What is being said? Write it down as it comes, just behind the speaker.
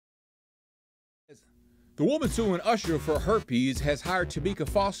The woman suing Usher for herpes has hired Tamika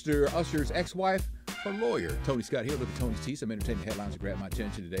Foster, Usher's ex-wife, her lawyer. Tony Scott here. Look at Tony's Tea. Some entertainment headlines that grabbed my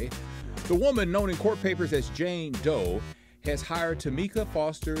attention today. The woman, known in court papers as Jane Doe, has hired Tamika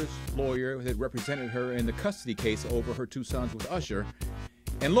Foster's lawyer that represented her in the custody case over her two sons with Usher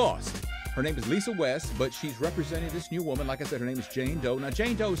and lost. Her name is Lisa West, but she's representing this new woman. Like I said, her name is Jane Doe. Now,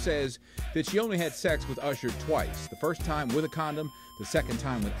 Jane Doe says that she only had sex with Usher twice. The first time with a condom, the second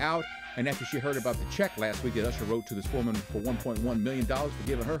time without. And after she heard about the check last week that Usher wrote to this woman for $1.1 million for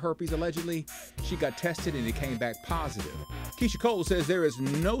giving her herpes, allegedly, she got tested and it came back positive. Keyshia Cole says there is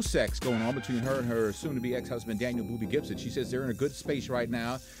no sex going on between her and her soon-to-be ex-husband, Daniel Bobbi Gibson. She says they're in a good space right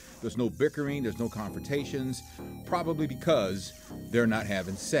now. There's no bickering, there's no confrontations, probably because they're not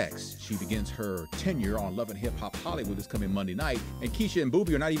having sex. She begins her tenure on Love and Hip Hop Hollywood this coming Monday night, and Keyshia and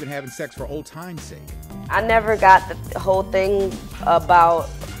Bobbi are not even having sex for old time's sake. I never got the whole thing about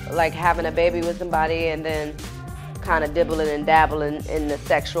like having a baby with somebody and then kind of dibbling and dabbling in the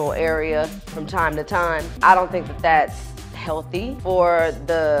sexual area from time to time. I don't think that that's healthy for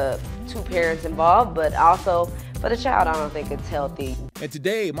the two parents involved, but also for the child, I don't think it's healthy. And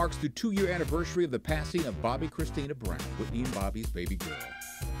today marks the 2-year anniversary of the passing of Bobbi Kristina Brown, Whitney and Bobbi's baby girl.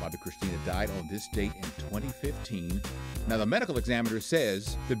 Bobbi Kristina died on this date in 2015. Now, the medical examiner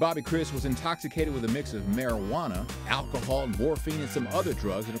says that Bobbi Kris was intoxicated with a mix of marijuana, alcohol, morphine, and some other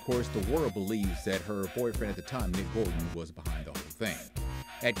drugs. And of course, the world believes that her boyfriend at the time, Nick Gordon, was behind the whole thing.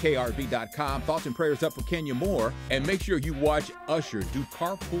 At KRB.com, thoughts and prayers up for Kenya Moore. And make sure you watch Usher do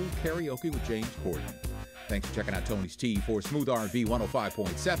carpool karaoke with James Corden. Thanks for checking out Tony's Tea. For Smooth R&B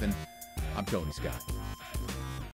 105.7, I'm Tony Scott.